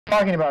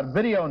Talking about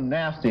video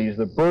nasties,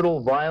 the brutal,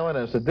 violent,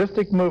 and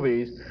sadistic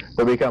movies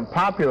that become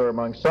popular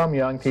among some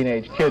young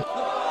teenage kids.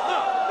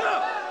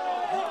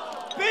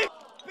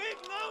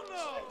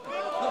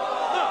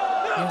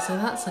 Yeah, so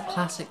that's a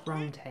classic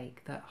wrong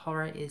take, that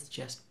horror is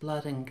just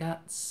blood and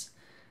guts,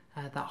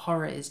 that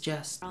horror is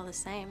just... all the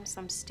same,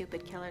 some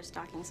stupid killer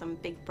stalking some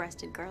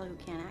big-breasted girl who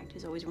can't act,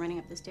 who's always running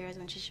up the stairs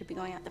when she should be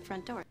going out the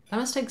front door. That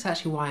mistake's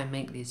actually why I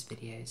make these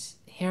videos.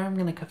 Here I'm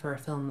going to cover a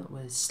film that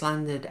was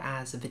slandered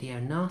as a video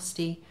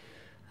nasty,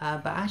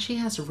 but actually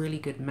has a really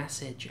good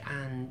message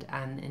and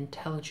an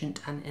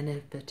intelligent and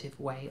innovative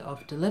way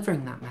of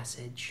delivering that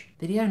message.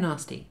 Video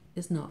nasty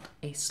is not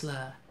a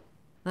slur.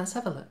 Let's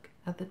have a look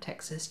at the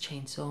Texas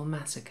Chainsaw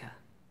Massacre.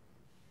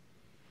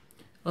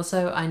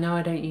 Also, I know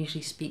I don't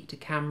usually speak to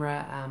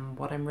camera.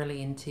 What I'm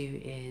really into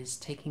is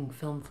taking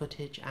film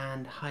footage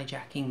and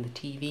hijacking the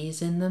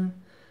TVs in them,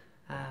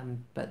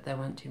 but there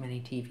weren't too many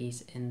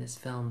TVs in this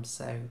film,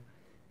 so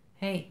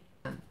hey.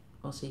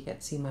 Also, you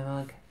get to see my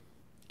mug.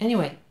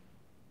 Anyway,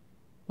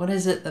 what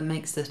is it that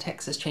makes the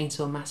Texas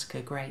Chainsaw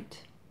Massacre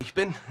great? Ich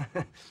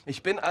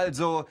bin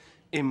also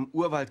im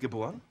Urwald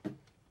geboren.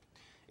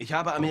 Ich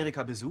habe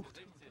Amerika besucht.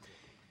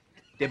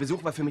 Der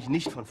Besuch war für mich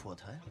nicht von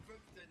Vorteil.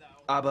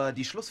 Aber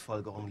die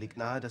Schlussfolgerung liegt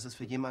nahe, dass es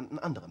für jemanden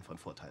anderen von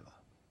Vorteil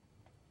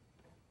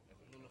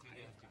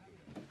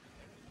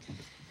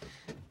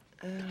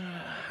war.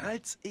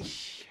 Als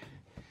ich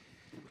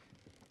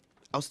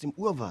aus dem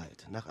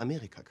Urwald nach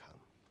Amerika kam,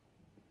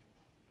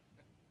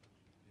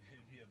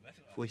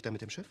 fuhr ich da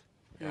mit dem Schiff?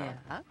 Ja.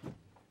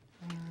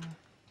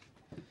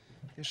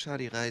 Geschah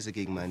die Reise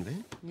gegen meinen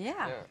Willen?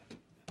 Ja.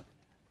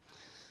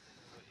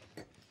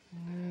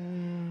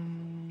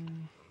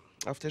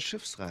 Auf der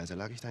Schiffsreise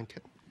lag ich da in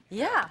Ketten.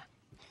 Ja.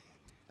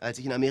 Als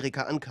ich in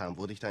Amerika ankam,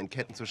 wurde ich da in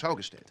Ketten zur Schau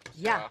gestellt.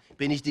 Ja.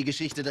 Bin ich die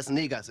Geschichte des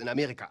Negers in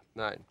Amerika?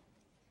 Nein.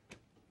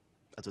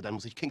 Also dann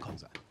muss ich King Kong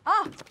sein.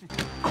 Ah.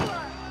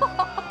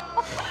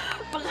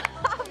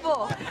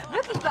 Bravo!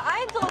 Wirklich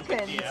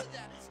beeindruckend!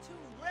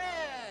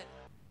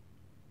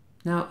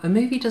 Now, a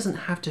movie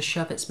doesn't have to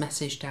shove its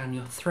message down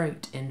your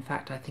throat. In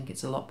fact, I think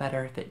it's a lot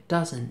better if it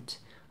doesn't.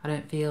 I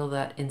don't feel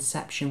that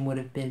Inception would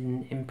have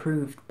been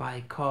improved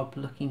by Cobb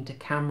looking to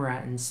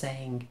camera and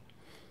saying,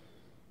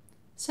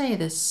 "Say,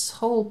 this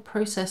whole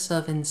process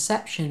of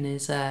Inception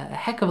is a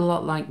heck of a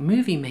lot like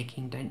movie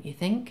making, don't you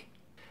think?"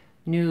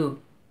 No,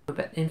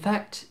 but in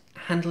fact,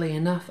 handily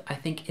enough, I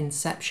think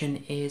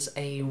Inception is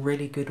a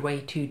really good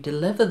way to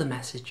deliver the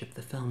message of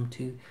the film,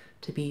 to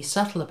be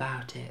subtle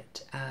about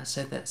it,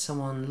 so that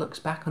someone looks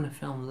back on a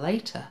film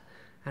later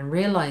and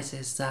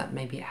realizes that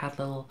maybe it had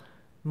a little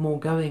more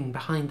going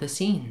behind the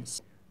scenes.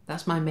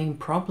 That's my main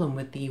problem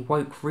with the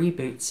woke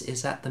reboots,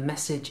 is that the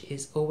message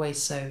is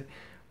always so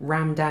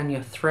rammed down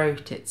your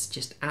throat. It's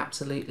just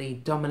absolutely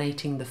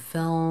dominating the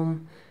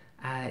film.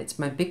 It's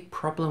my big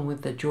problem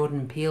with the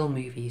Jordan Peele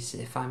movies,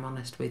 if I'm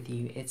honest with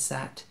you. It's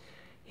that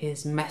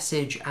his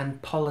message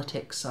and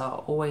politics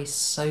are always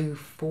so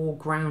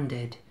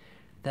foregrounded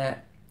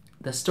that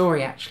the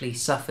story actually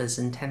suffers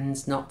and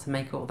tends not to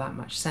make all that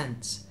much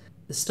sense.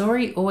 The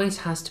story always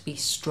has to be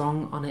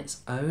strong on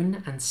its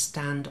own and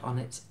stand on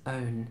its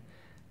own,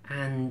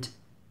 and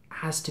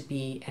has to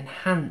be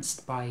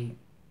enhanced by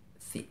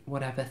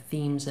whatever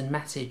themes and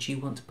message you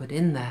want to put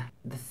in there.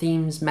 The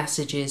themes,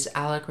 messages,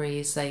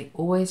 allegories, they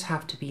always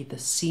have to be the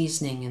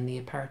seasoning and the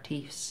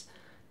aperitifs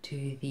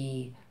to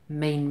the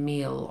main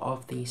meal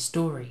of the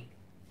story.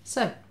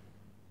 So,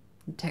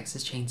 the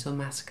Texas Chainsaw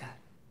Massacre.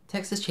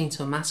 Texas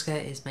Chainsaw Massacre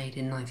is made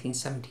in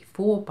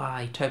 1974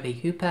 by Tobe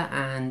Hooper,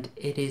 and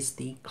it is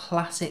the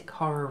classic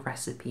horror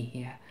recipe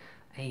here.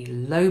 A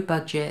low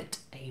budget,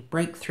 a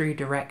breakthrough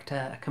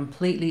director, a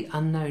completely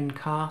unknown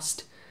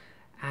cast,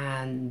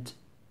 and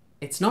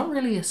it's not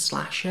really a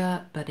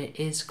slasher, but it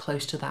is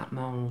close to that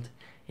mold.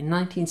 In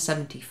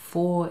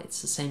 1974,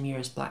 it's the same year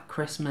as Black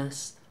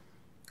Christmas.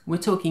 We're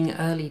talking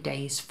early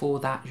days for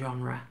that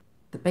genre.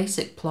 The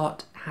basic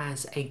plot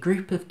has a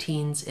group of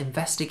teens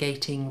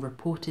investigating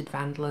reported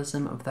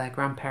vandalism of their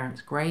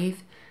grandparents'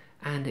 grave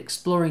and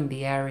exploring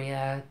the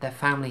area, their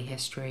family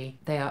history.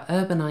 They are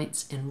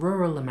urbanites in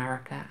rural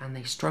America, and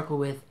they struggle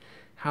with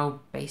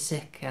how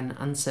basic and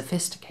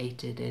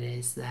unsophisticated it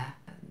is there.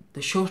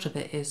 The short of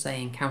it is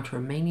they encounter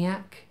a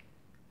maniac,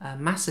 a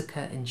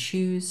massacre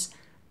ensues,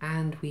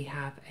 and we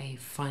have a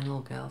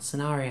final girl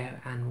scenario,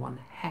 and one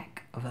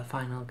heck of a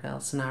final girl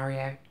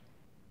scenario.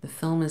 The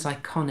film is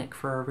iconic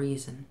for a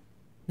reason.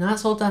 Now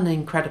that's all done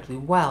incredibly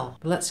well,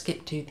 but let's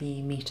skip to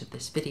the meat of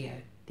this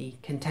video, the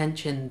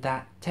contention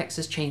that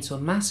Texas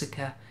Chainsaw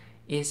Massacre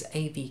is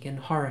a vegan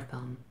horror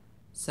film.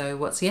 So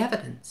what's the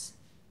evidence?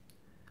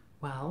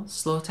 Well,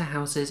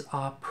 slaughterhouses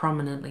are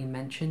prominently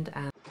mentioned,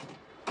 and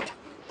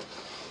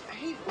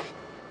Hey,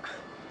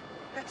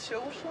 that's the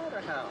old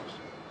slaughterhouse.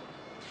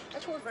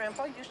 That's where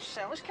Grandpa used to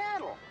sell his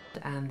cattle.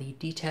 And the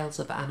details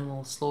of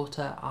animal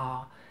slaughter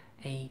are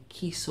a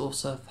key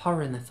source of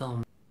horror in the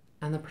film.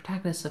 And the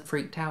protagonists are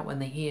freaked out when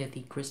they hear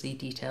the grisly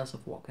details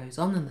of what goes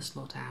on in the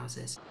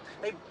slaughterhouses.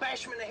 They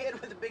bash him in the head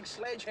with a big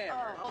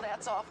sledgehammer. Oh,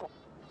 that's awful.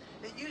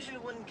 It usually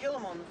wouldn't kill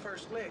him on the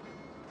first lick.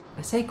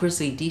 I say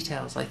grisly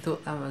details, I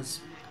thought that was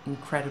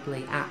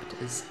incredibly apt,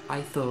 as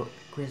I thought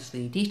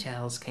grisly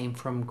details came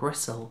from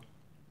gristle.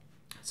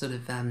 Sort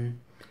of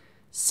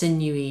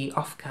sinewy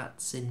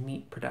offcuts in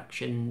meat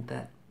production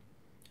that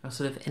are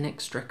sort of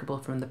inextricable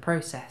from the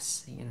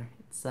process. You know,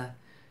 it's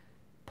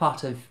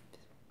part of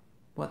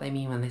what they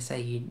mean when they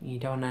say you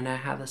don't want to know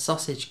how the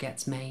sausage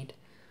gets made.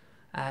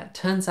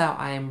 Turns out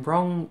I am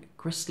wrong.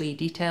 Grisly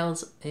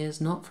details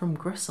is not from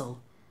gristle.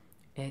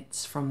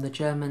 It's from the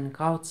German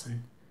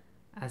Grauzen,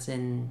 as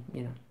in,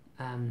 you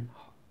know,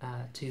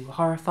 to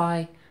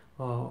horrify,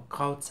 or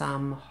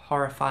grausam,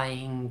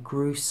 horrifying,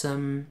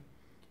 gruesome,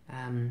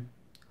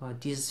 or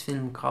dieses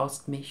Film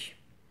graust mich.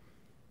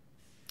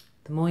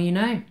 The more you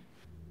know.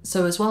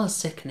 So as well as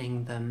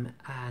sickening them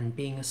and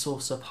being a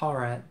source of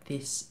horror,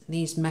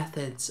 these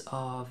methods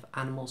of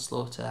animal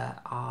slaughter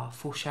are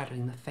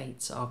foreshadowing the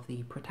fates of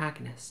the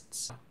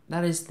protagonists.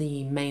 That is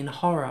the main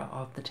horror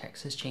of the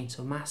Texas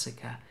Chainsaw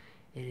Massacre.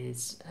 It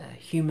is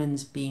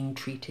humans being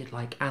treated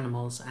like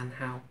animals and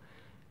how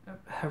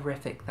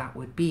horrific that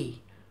would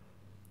be.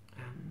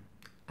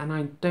 And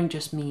I don't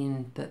just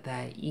mean that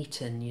they're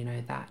eaten, you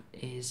know, that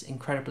is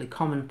incredibly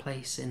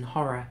commonplace in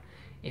horror.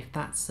 If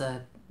that's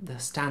the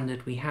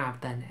standard we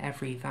have, then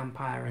every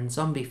vampire and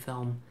zombie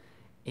film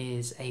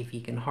is a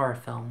vegan horror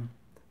film.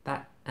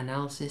 That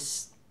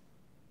analysis,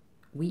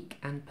 weak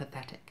and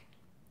pathetic.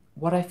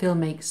 What I feel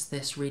makes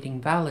this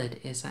reading valid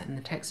is that in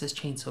the Texas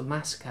Chainsaw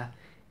Massacre,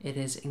 it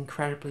is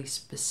incredibly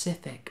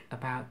specific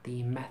about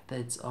the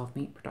methods of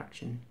meat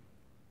production.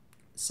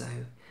 So,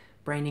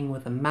 braining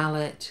with a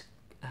mallet,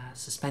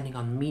 suspending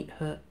on meat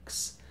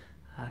hooks,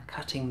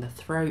 cutting the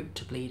throat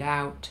to bleed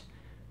out,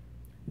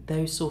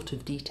 those sort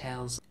of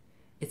details.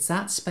 It's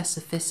that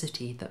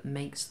specificity that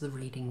makes the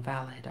reading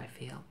valid, I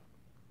feel.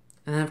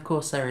 And then of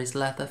course there is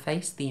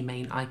Leatherface, the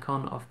main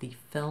icon of the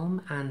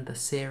film and the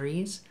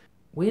series.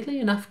 Weirdly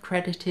enough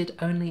credited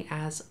only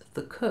as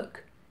the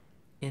cook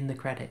in the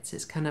credits.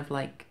 It's kind of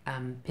like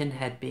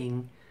Pinhead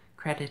being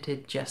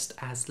credited just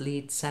as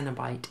lead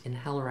Cenobite in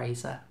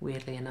Hellraiser,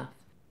 weirdly enough.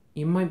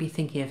 You might be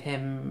thinking of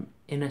him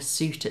in a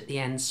suit at the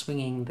end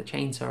swinging the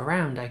chainsaw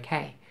around,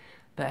 okay,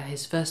 but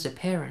his first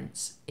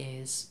appearance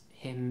is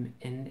him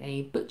in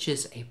a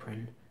butcher's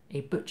apron,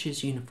 a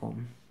butcher's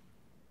uniform.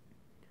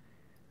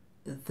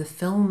 The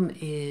film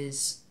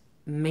is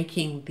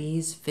making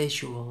these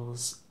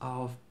visuals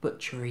of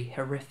butchery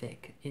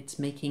horrific. It's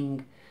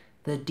making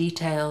the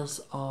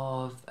details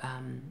of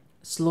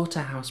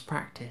slaughterhouse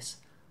practice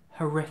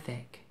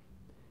horrific.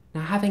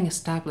 Now, having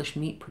established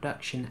meat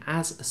production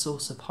as a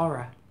source of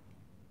horror,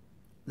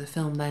 the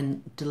film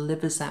then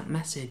delivers that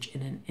message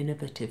in an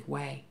innovative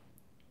way.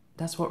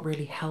 That's what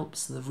really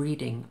helps the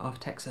reading of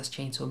Texas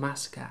Chainsaw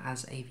Massacre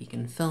as a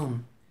vegan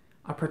film.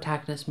 Our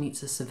protagonist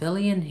meets a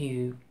civilian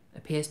who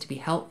appears to be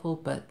helpful,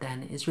 but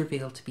then is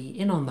revealed to be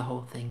in on the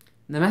whole thing.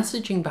 The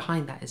messaging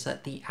behind that is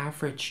that the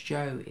average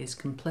Joe is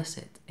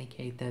complicit,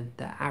 aka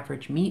the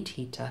average meat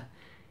eater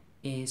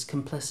is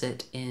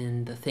complicit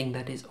in the thing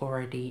that is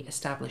already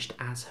established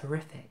as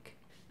horrific.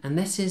 And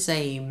this is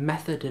a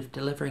method of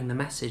delivering the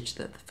message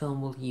that the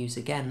film will use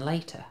again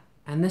later.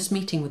 And this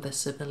meeting with the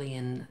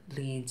civilian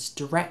leads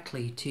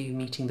directly to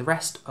meeting the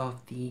rest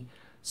of the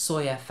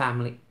Sawyer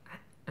family.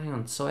 Hang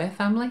on, Sawyer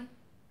family?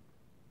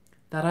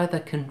 That either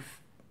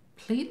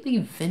completely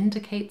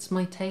vindicates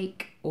my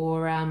take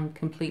or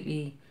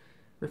completely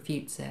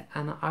refutes it,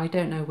 and I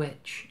don't know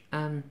which.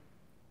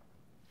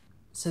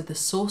 So the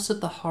source of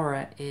the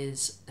horror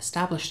is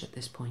established at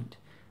this point,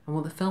 and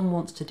what the film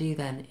wants to do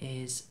then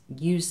is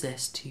use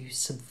this to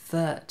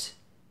subvert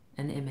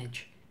an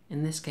image.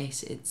 In this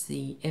case, it's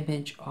the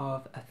image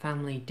of a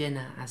family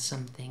dinner as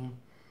something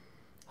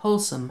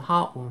wholesome,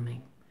 heartwarming.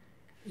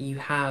 You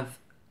have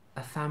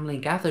a family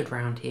gathered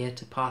round here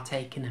to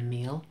partake in a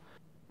meal,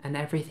 and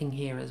everything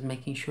here is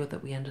making sure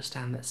that we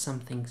understand that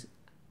something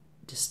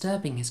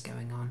disturbing is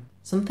going on.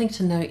 Something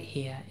to note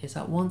here is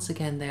that once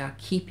again they are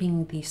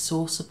keeping the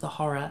source of the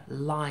horror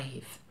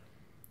live.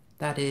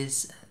 That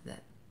is,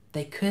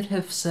 they could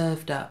have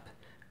served up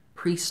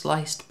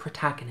pre-sliced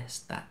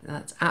protagonists.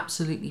 That's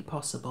absolutely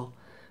possible.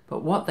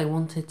 But what they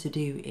wanted to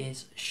do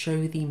is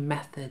show the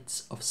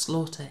methods of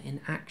slaughter in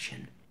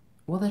action.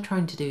 What they're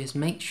trying to do is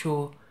make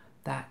sure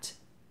that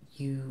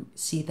you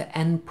see the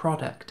end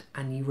product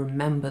and you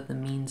remember the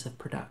means of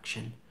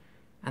production.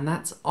 And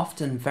that's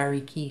often very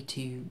key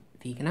to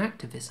vegan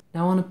activism.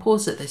 Now I want to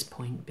pause at this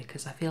point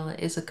because I feel it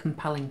is a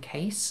compelling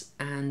case,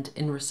 and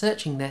in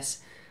researching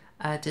this,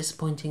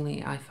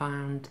 disappointingly I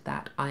found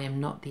that I am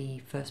not the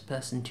first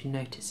person to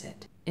notice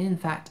it. In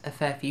fact, a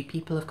fair few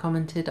people have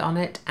commented on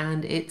it,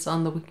 and it's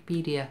on the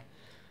Wikipedia.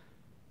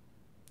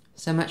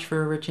 So much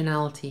for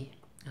originality.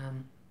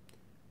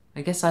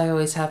 I guess I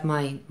always have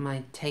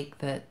my take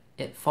that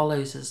it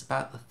follows us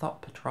about the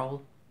Thought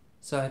Patrol.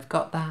 So I've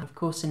got that. Of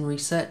course, in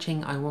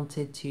researching, I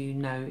wanted to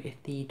know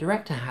if the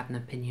director had an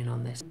opinion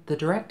on this. The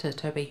director,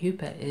 Tobe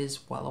Hooper, is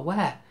well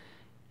aware.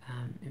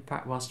 In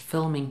fact, whilst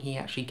filming, he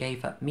actually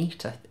gave up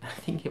meat. I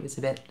think it was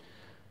a bit,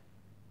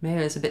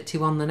 maybe it was a bit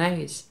too on the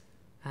nose.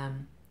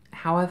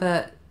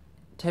 However,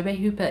 Tobe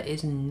Hooper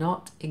is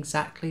not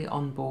exactly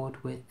on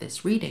board with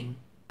this reading.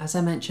 As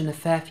I mentioned, a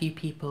fair few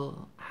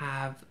people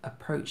have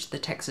approached the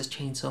Texas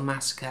Chainsaw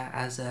Massacre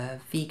as a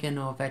vegan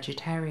or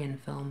vegetarian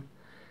film,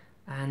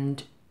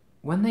 and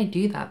when they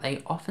do that,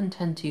 they often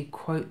tend to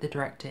quote the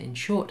director in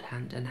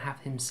shorthand and have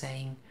him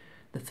saying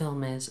the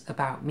film is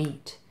about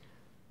meat.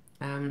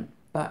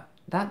 But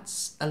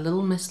that's a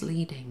little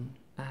misleading.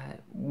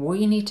 What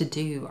you need to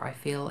do, I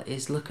feel,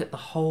 is look at the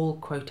whole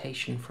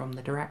quotation from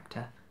the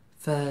director.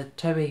 For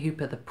Tobe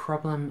Hooper, the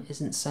problem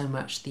isn't so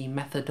much the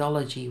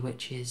methodology,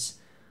 which is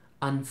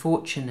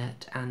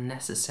unfortunate and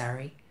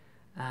necessary.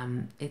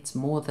 It's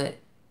more that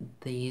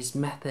these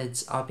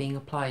methods are being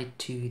applied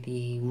to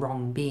the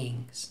wrong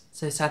beings.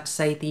 So sad to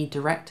say, the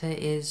director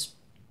is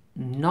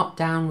not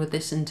down with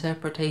this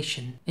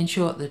interpretation. In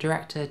short, the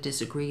director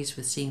disagrees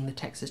with seeing the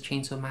Texas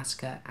Chainsaw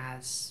Massacre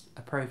as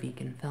a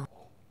pro-vegan film.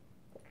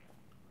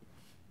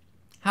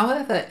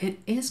 However, it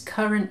is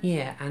current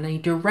year, and a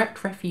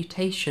direct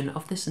refutation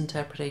of this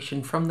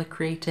interpretation from the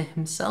creator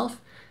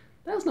himself,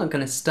 that's not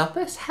going to stop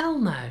us, hell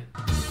no.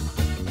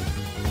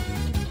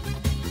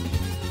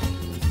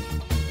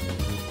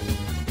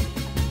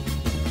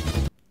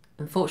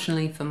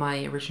 Unfortunately for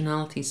my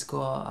originality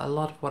score, a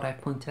lot of what I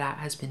pointed out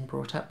has been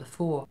brought up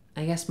before.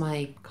 I guess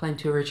my claim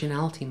to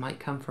originality might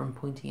come from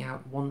pointing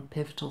out one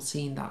pivotal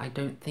scene that I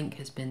don't think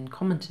has been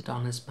commented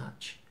on as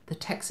much. The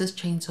Texas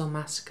Chainsaw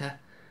Massacre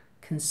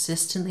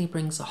consistently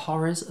brings the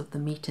horrors of the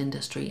meat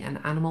industry and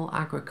animal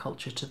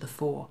agriculture to the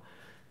fore,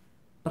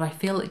 but I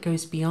feel it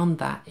goes beyond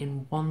that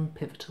in one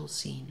pivotal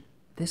scene.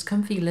 This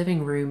comfy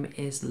living room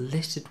is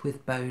littered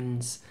with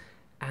bones,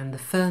 and the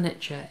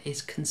furniture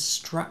is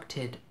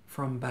constructed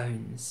from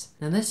bones.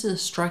 Now this is a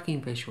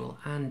striking visual,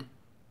 and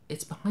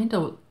it's behind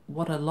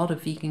what a lot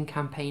of vegan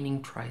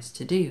campaigning tries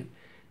to do,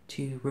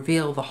 to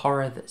reveal the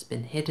horror that's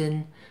been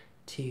hidden,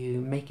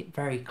 to make it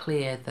very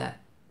clear that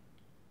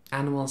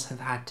animals have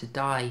had to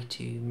die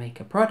to make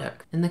a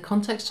product. In the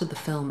context of the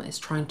film, it's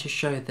trying to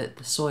show that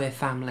the Sawyer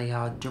family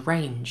are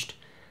deranged,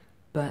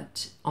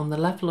 but on the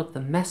level of the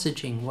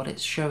messaging, what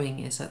it's showing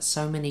is that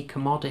so many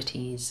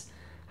commodities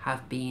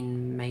have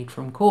been made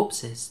from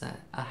corpses,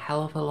 that a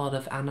hell of a lot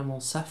of animal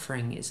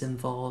suffering is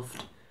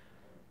involved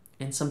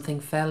in something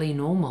fairly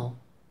normal,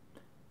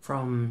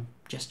 from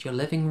just your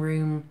living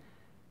room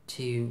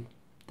to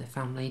the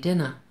family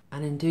dinner.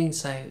 And in doing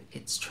so,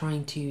 it's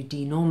trying to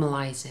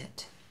denormalize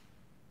it.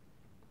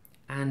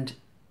 And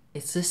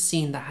it's this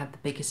scene that had the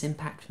biggest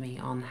impact for me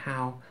on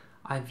how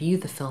I view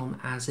the film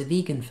as a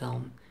vegan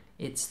film.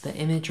 It's the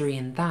imagery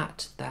in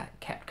that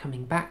kept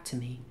coming back to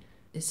me.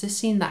 It's this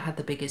scene that had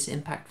the biggest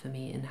impact for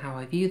me in how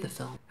I view the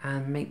film,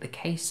 and make the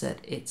case that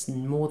it's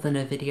more than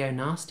a video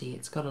nasty.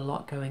 It's got a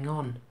lot going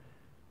on.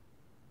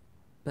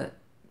 But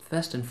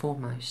first and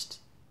foremost,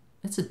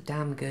 it's a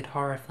damn good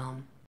horror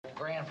film.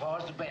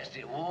 Grandpa's the best,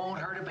 it won't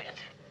hurt a bit.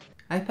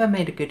 I hope I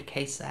made a good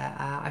case there.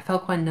 I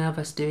felt quite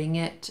nervous doing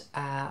it.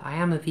 I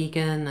am a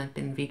vegan. I've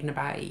been vegan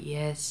about 8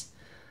 years.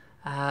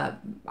 I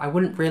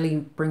wouldn't really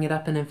bring it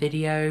up in a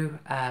video,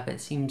 but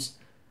it seems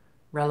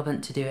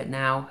relevant to do it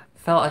now.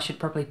 Felt I should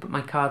probably put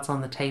my cards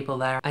on the table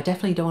there. I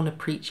definitely don't want to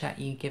preach at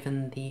you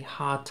given the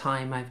hard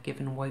time I've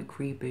given woke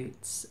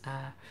reboots.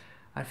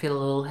 I feel a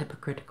little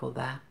hypocritical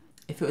there.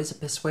 If it was a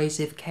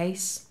persuasive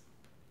case,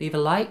 leave a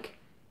like,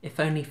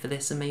 if only for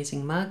this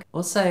amazing mug.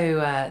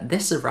 Also,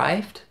 this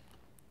arrived.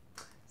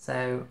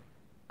 So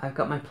I've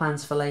got my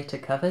plans for later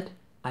covered.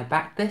 I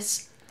backed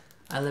this.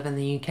 I live in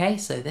the UK,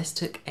 so this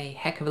took a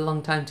heck of a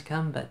long time to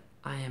come, but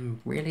I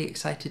am really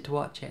excited to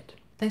watch it.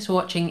 Thanks for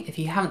watching. If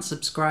you haven't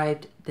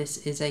subscribed,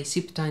 this is a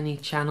super tiny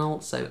channel,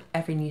 so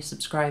every new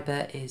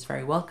subscriber is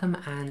very welcome,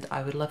 and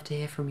I would love to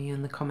hear from you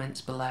in the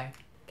comments below.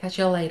 Catch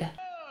y'all later.